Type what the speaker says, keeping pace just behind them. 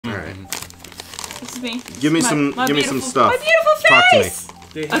This is me. Give me some stuff. My beautiful face!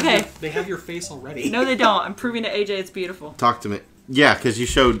 Talk to Okay. They have your face already. No, they don't. I'm proving to AJ it's beautiful. Talk to me. Yeah, because you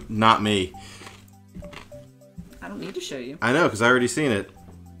showed not me. I don't need to show you. I know, because I already seen it.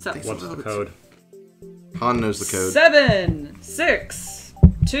 So, What's the code? Han knows the code. 7, 6,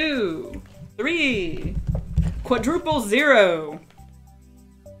 2, 3, quadruple 0,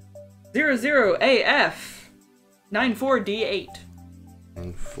 00 AF, 94D8.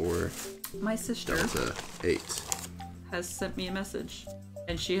 And 4 My sister Delta 8. has sent me a message,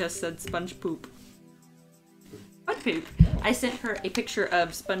 and she has said sponge poop. Sponge poop. I sent her a picture of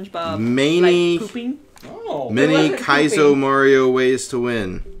SpongeBob Many- like, pooping. Oh. Many wasn't Kaizo pooping. Mario ways to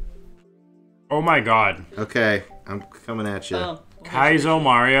win. Oh my god. Okay, I'm coming at you. Oh. Kaizo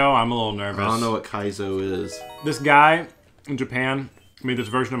Mario, I'm a little I nervous. don't know what Kaizo is. This guy in Japan made this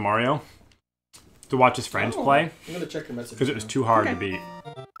version of Mario to watch his friends play I'm gonna check your message. because it was too hard to beat.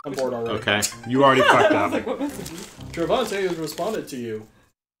 I'm bored already. Okay. You already fucked I was up. like, what messages? Travante has responded to you.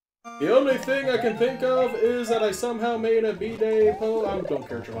 The only thing I can think of is that I somehow made a B-Day post. I don't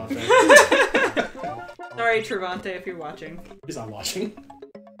care, Travante. Sorry, Travante, if you're watching. He's not watching.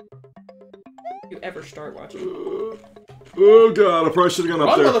 If you ever start watching. Oh god, I probably should have gone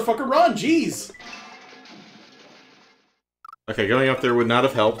up Run, there. motherfucker, run! Jeez! Okay, going up there would not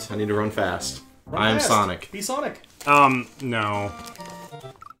have helped. I need to run fast. Run I am fast. Sonic. Be Sonic. No.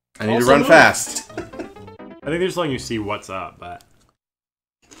 I need to Also run move. fast. I think they're just letting you see what's up, but...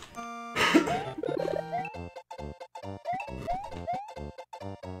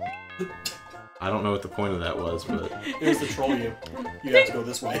 I don't know what the point of that was, but... It was to troll you. You have to go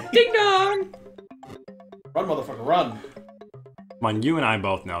this way. Ding dong! Run, motherfucker, run. Come on, you and I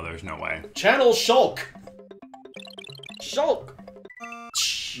both know there's no way. Channel Shulk. Shulk!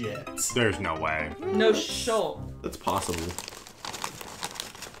 Shit. There's no way. No shulk. That's possible.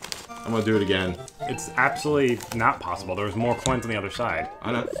 I'm gonna do it again. It's absolutely not possible. There's more coins on the other side.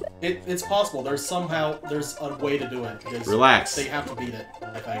 I know. It's possible. There's a way to do it. Relax. They have to beat it,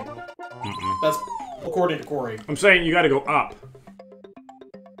 I think. Mm-mm. That's according to Corey. I'm saying you gotta go up.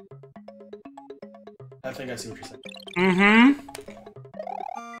 I think I see what you're saying. Mm-hmm.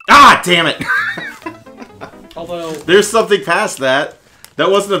 Ah, damn it! Although, There's something past that. That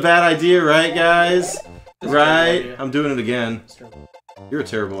wasn't a bad idea, right, guys? it's a terrible Right? idea. I'm doing it again. It's terrible. You're a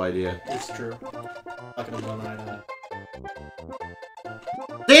terrible idea. It's true. Not gonna deny that.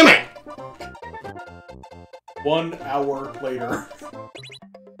 Damn it! 1 hour later.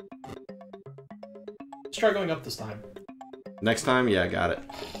 Let's try going up this time. Next time? Yeah, I got it.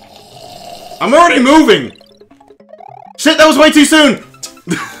 I'm already moving! Shit, that was way too soon!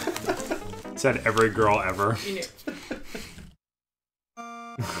 Said every girl ever. You knew.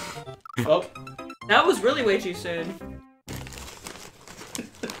 Oh, That was really way too soon.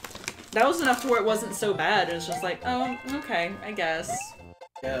 That was enough to where it wasn't so bad. It was just like, oh, okay, I guess.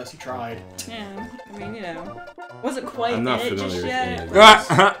 yes, he tried. Yeah, I mean, you know. Wasn't quite I'm not in it familiar just with yet. any of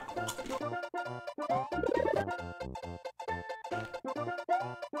this.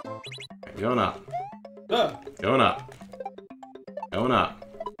 Going up. Going up. Going up.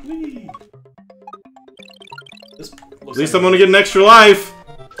 Whee! This looks At least like I'm gonna get an extra life!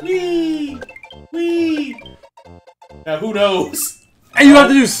 Whee! Whee! Now, who knows? And you have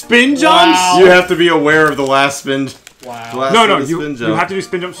to do spin jumps? Wow. You have to be aware of the last spin. Wow. Last No, no, of the spin you jump. have to do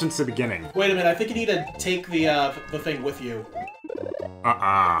spin jumps since the beginning. Wait a minute, I think you need to take the thing with you.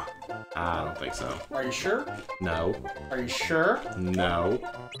 Uh-uh. I don't think so. Are you sure? No. Are you sure? No.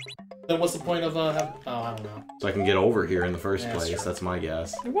 Then what's the point of, oh, I don't know. So I can get over here in the first Yeah, that's place. true. That's my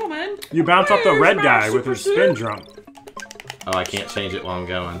guess. Woman. You bounce off the Where's red my guy with super his spin suit? jump. Oh, I can't change it while I'm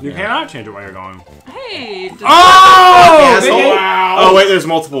going. You Yeah. cannot change it while you're going. Hey. Oh! Asshole. They- Wow! Oh, wait, there's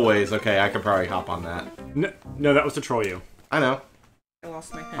multiple ways. Okay, I could probably hop on that. No, that was to troll you. I know. I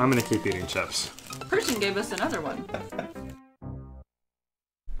lost my pen. I'm gonna keep eating chips. Person gave us another one.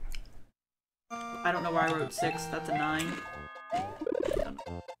 I don't know why I wrote 6. That's a 9. I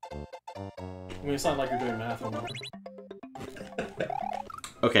mean, it's not like you're doing math on that.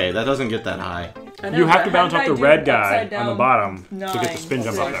 Okay, that doesn't get that high. I know, You have but to how bounce did off I the do red guy upside on the down bottom to 9? get the spin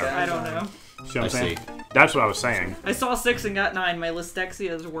jump up Like, there. I don't know. See what I'm I saying? see. That's what I was saying. I saw 6 and got 9. My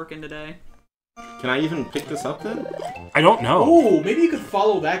Lystexia is working today. Can I even pick this up then? I don't know. Ooh, maybe you could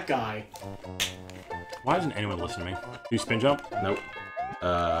follow that guy. Why doesn't anyone listen to me? Do you spin jump? Nope.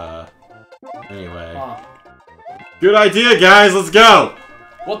 Anyway. Good idea, guys. Let's go.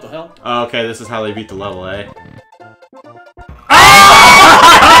 What the hell? Oh, okay, this is how they beat the level, eh?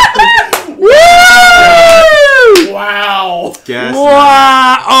 Wow! Guess.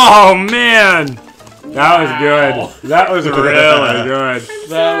 Wow! Oh man! That was good. That was really good.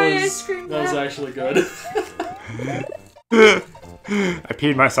 That was actually good. I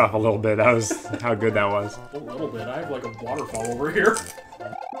peed myself a little bit. That was how good that was. A little bit. I have like a waterfall over here.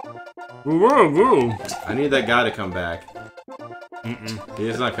 Woo, woo. I need that guy to come back. Mm-mm. He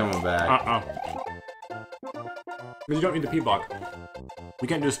is not coming back. Because you don't need the P block. You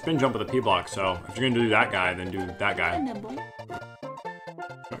can't do a spin jump with a P block, so if you're gonna do that guy, then do that guy.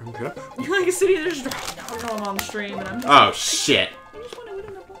 Okay. You're like sitting there just I don't know, I'm on the stream and I'm just Oh shit! I just want to eat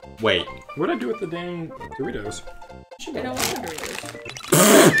a nibble. Wait. What'd I do with the dang Doritos? I don't want the Doritos.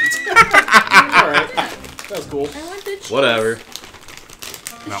 Alright. That was cool. I want the cheese. Whatever.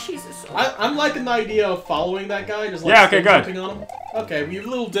 The No. cheese is so I'm liking the idea of following that guy, just like Yeah, okay, spin good. jumping on him. Okay,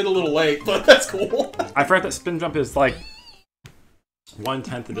 you did a little late, but that's cool. I forgot that spin jump is like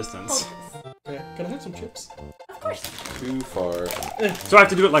 1/10 the distance. Okay, can I have some chips? Of course. Too far. So I have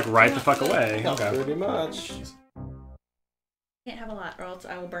to do it like right the fuck away. No. Okay. Pretty much. Can't have a lot or else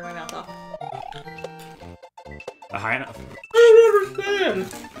I will burn my mouth off. High enough. I don't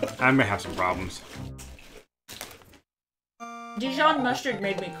understand. I may have some problems. Dijon mustard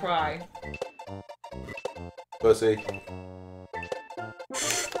made me cry. Pussy.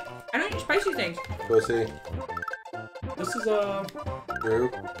 I don't eat spicy things. Pussy. This is Drew.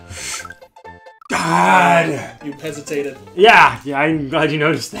 God! you hesitated. Yeah, I'm glad you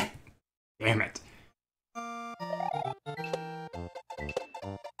noticed that. Damn it.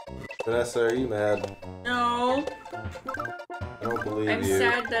 Vanessa, are you mad? No. I don't believe I'm you.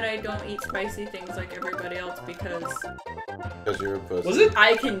 sad that I don't eat spicy things like everybody else because Because you're a pussy. Was it?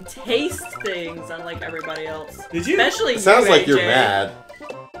 I can taste things unlike everybody else. Did you? Especially It sounds you, like AJ. you're mad.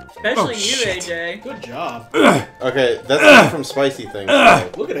 Especially Oh, you, shit. AJ. Good job. Okay, that's not from spicy things. though.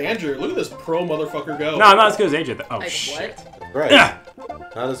 Look at Andrew. Look at this pro motherfucker go. No, I'm not as good as AJ. Oh, Like shit. what? Right. Yeah.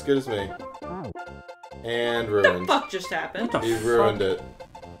 Not as good as me. And What the ruined. fuck just happened? What the You fuck? ruined it.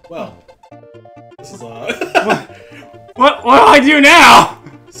 Well, this is What do I do now?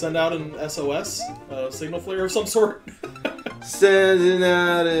 send out an SOS, signal flare of some sort. Sending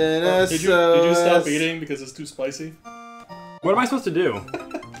out an Did you stop SOS. eating because it's too spicy? What am I supposed to do?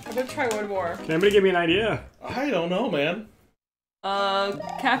 I'm gonna try one more. Can anybody give me an idea? I don't know, man.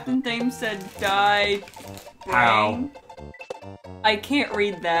 Captain Thame said die. How? brain. I can't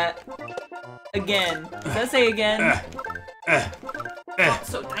read that. Again. Does that say again? It's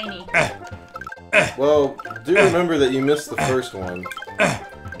so tiny. Well, do remember that you missed the first one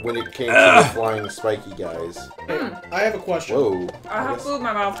when it came to the flying spiky guys. Hey, I have a question. Whoa. I have food in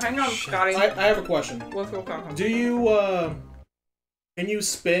my mouth. Hang on, Scotty. I have a question. What's your problem? Do you, can you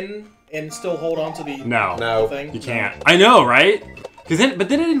spin and still hold on to the No. No. thing? You can't. I know, right? But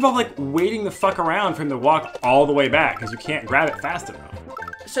then it involved like waiting the fuck around for him to walk all the way back because you can't grab it fast enough.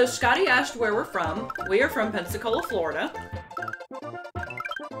 So Scotty asked where we're from. We are from Pensacola, Florida.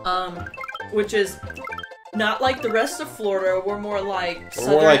 Which is not like the rest of Florida. We're more like We're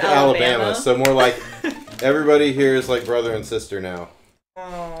southern more like Alabama. Alabama, so more like everybody here is like brother and sister now. Oh.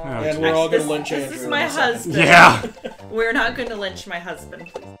 And we're all gonna lynch Andrew. This is in my a second. husband. Yeah. We're not gonna lynch my husband,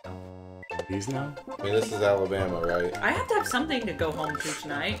 please. These now? I mean, this is Alabama, right? I have to have something to go home to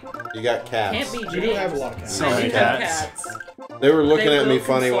tonight. You got cats. Can't be James. You do have a lot of cats. So I many do have cats. They were looking They at me will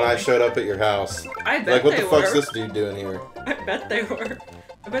funny when console I me. showed up at your house. I bet Like, what they the fuck's were. this dude doing here? I bet they were.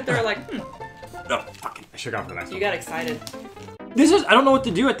 I bet they were like, No, fucking. I should have gone for the next you one. got excited. This is. I don't know what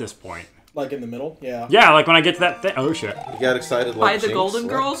to do at this point. Like in the middle? Yeah. Yeah, like when I get to that thing. Oh shit. You got excited By like the Jinx? Golden What?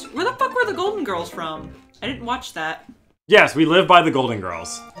 Girls? Where the fuck were the Golden Girls from? I didn't watch that. Yes, we live by the Golden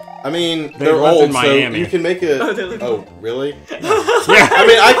Girls. I mean, They they're lived old, in so Miami. you can make a... Oh, they lived in Oh, really? Yeah. I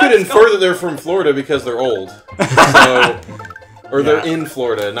mean, I could infer that they're from Florida because they're old. So... Or they're Yeah. in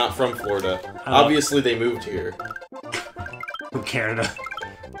Florida, not from Florida. love- Obviously, they moved here. From Canada.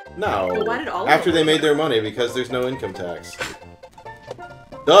 No. But why did all of After them- they made their money, because there's no income tax.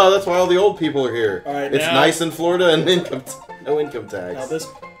 Duh, that's why all the old people are here. Alright, It's now- nice in Florida and no income Now tax. this...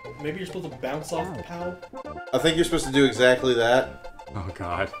 Maybe you're supposed to bounce off the POW? I think you're supposed to do exactly that. Oh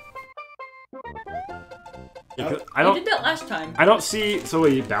god. Yeah, 'cause I I did don't. that last time. I don't see. So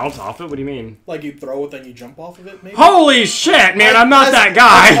wait, you bounce off it? What do you mean? Like you throw it, then you jump off of it, maybe? Holy shit, man! I'm not that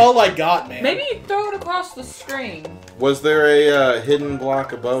That's guy. all I got, man. Maybe you throw it across the screen. Was there a hidden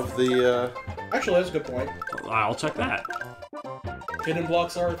block above the... Actually, that's a good point. I'll check that. Hidden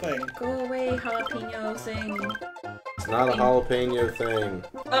blocks are a thing. Go away, jalapeno thing. It's not a jalapeno thing.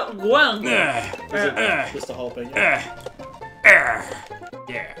 Well. Is it just a jalapeno? Yeah.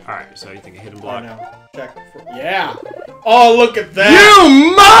 All right. So you think a hidden Oh, block? no. Check. For, yeah! Oh, look at that!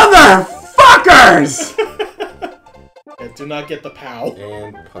 You motherfuckers! Yeah, do not get the POW.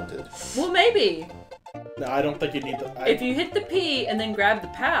 And punted. Well, maybe. No, I don't think you need the... If you hit the P and then grab the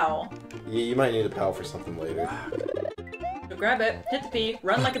POW... Yeah, you might need a POW for something later. So grab it, hit the P,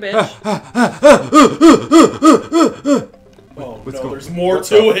 run like a bitch. Oh, What's no, going- there's more What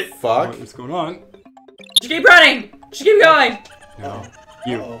to the it. Fuck? What's going on? Just keep running! Just keep going! No.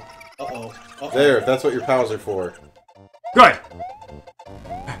 You. Uh-oh. Uh-oh. Uh-oh. There, that's what your POWs are for. Good!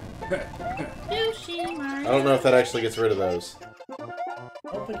 Yoshi, I don't know if that actually gets rid of those. I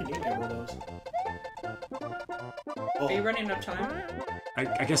don't think you need to get rid of those. Are you running out of time?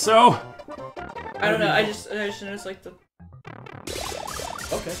 I guess so. I don't know, I just noticed like the...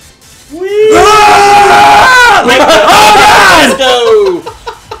 Okay. Let's go!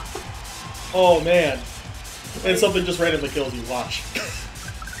 Oh, man. And something just randomly kills you. Watch.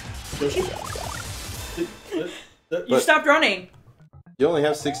 Yoshi? You But- stopped running! You only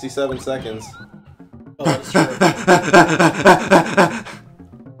have 67 seconds. Oh, that's true.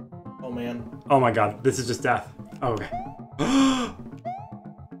 Oh, man. Oh my god, this is just death. Oh, okay.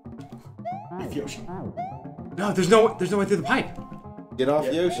 If Yoshi. No, there's no way through the pipe. Get off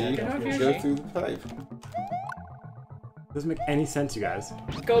Yeah, Yoshi. get off Go Yoshi. through the pipe. Doesn't make any sense, you guys.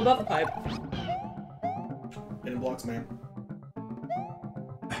 Go above the pipe. Hidden blocks, man.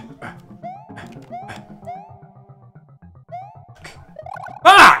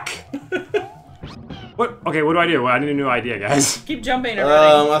 Fuck! What? Okay, what do I do? Well, I need a new idea, guys. Keep jumping and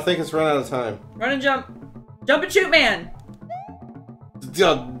running. I think it's run out of time. Run and jump. Jump and shoot, man!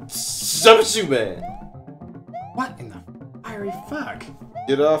 Shoot, man! What in the fiery fuck?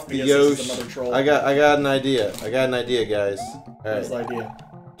 Get off the I guess this is Yoshi. another troll. I got an idea. I got an idea, guys. That's the Alright.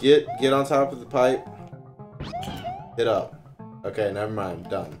 idea. Get on top of the pipe. Get up. Okay, never mind.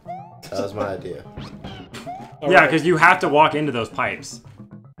 Done. That was my idea. Yeah, Alright. because you have to walk into those pipes.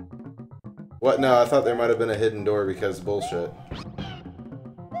 What? No, I thought there might have been a hidden door because bullshit.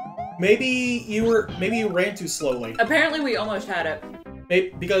 Maybe you ran too slowly. Apparently we almost had it.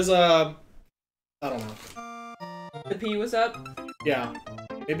 Maybe because I don't know. The P was up. Yeah,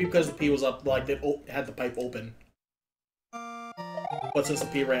 maybe because the P was up, like it had the pipe open. But since the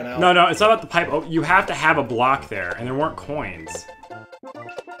P ran out, No, it's not about the pipe. Oh, you have to have a block there, and there weren't coins. I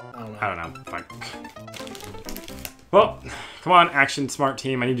don't know. I don't know. Fine. Well, come on, action smart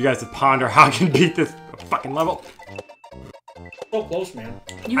team. I need you guys to ponder how I can beat this fucking level. So close, man.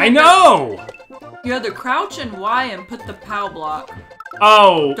 You I had know! You had to crouch and Y and put the POW block.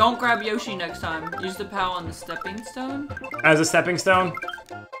 Oh, Don't grab Yoshi next time. Use the POW on the stepping stone. as a stepping stone?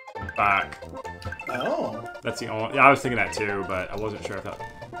 Fuck. Oh, That's the only. Yeah, I was thinking that too, but I wasn't sure if that.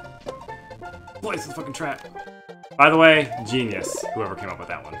 Boy, it's a fucking trap. By the way, genius. Whoever came up with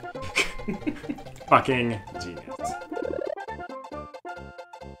that one. Fucking genius.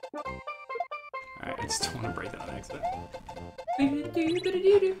 Alright, I just don't want to break that on accident.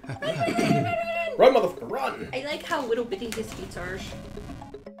 run, motherfucker, run! I like how little bitty his feet are.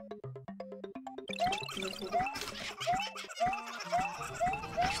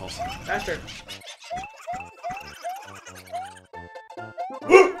 Faster.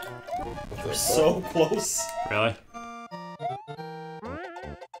 We're so close. Really?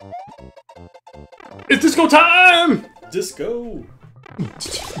 It's disco time! Disco. We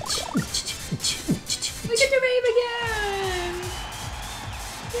get to rave again!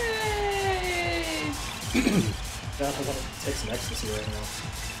 Yay! God, I want to take some ecstasy right now.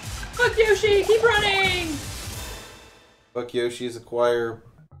 Fuck Yoshi! Keep running! Fuck Yoshi's, acquire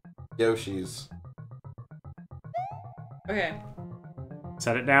Yoshi's. Okay.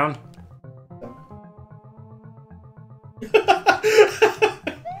 Set it down.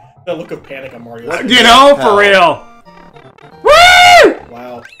 That look of panic on Mario's face. You know, for real! Woo!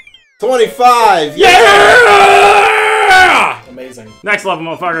 Wow, 25! Yeah! amazing. Next level,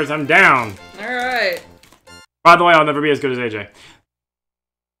 motherfuckers, I'm down. Alright. By the way, I'll never be as good as AJ.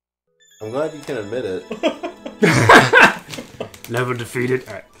 I'm glad you can admit it. Level defeated.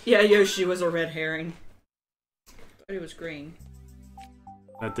 Alright. Yeah, Yoshi was a red herring. Thought he was green.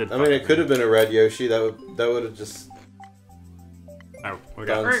 That did. I mean, it could have been a red Yoshi. That would have just Oh, we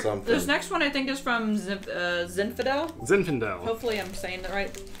got done Alright, something. this next one I think is from Zinfidel. Zinfandel. Hopefully I'm saying that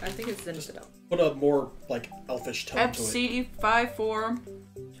right. I think it's Zinfidel. Put a more like elfish tone to it. FC54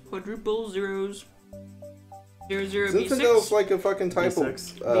 quadruple zeros 00 Zinfandel's B6 like a fucking type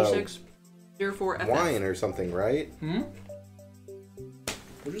B6. of B6 04 FF. wine or something, right? Hmm?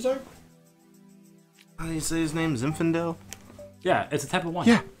 What'd you say? How do you say his name? Zinfandel? Yeah, it's a type of wine.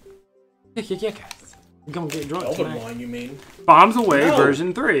 Yeah. Yeah, guys. Come get drunk Elven tonight. wine, you mean? Bombs Away No.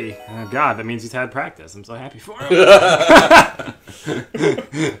 version 3. Oh god, that means he's had practice. I'm so happy for him.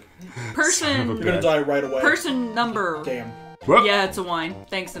 Person You're gonna die right away. person number Damn. Whoop. Yeah, it's a wine.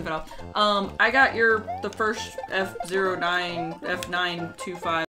 Thanks, Infidel. I got the first F09, F925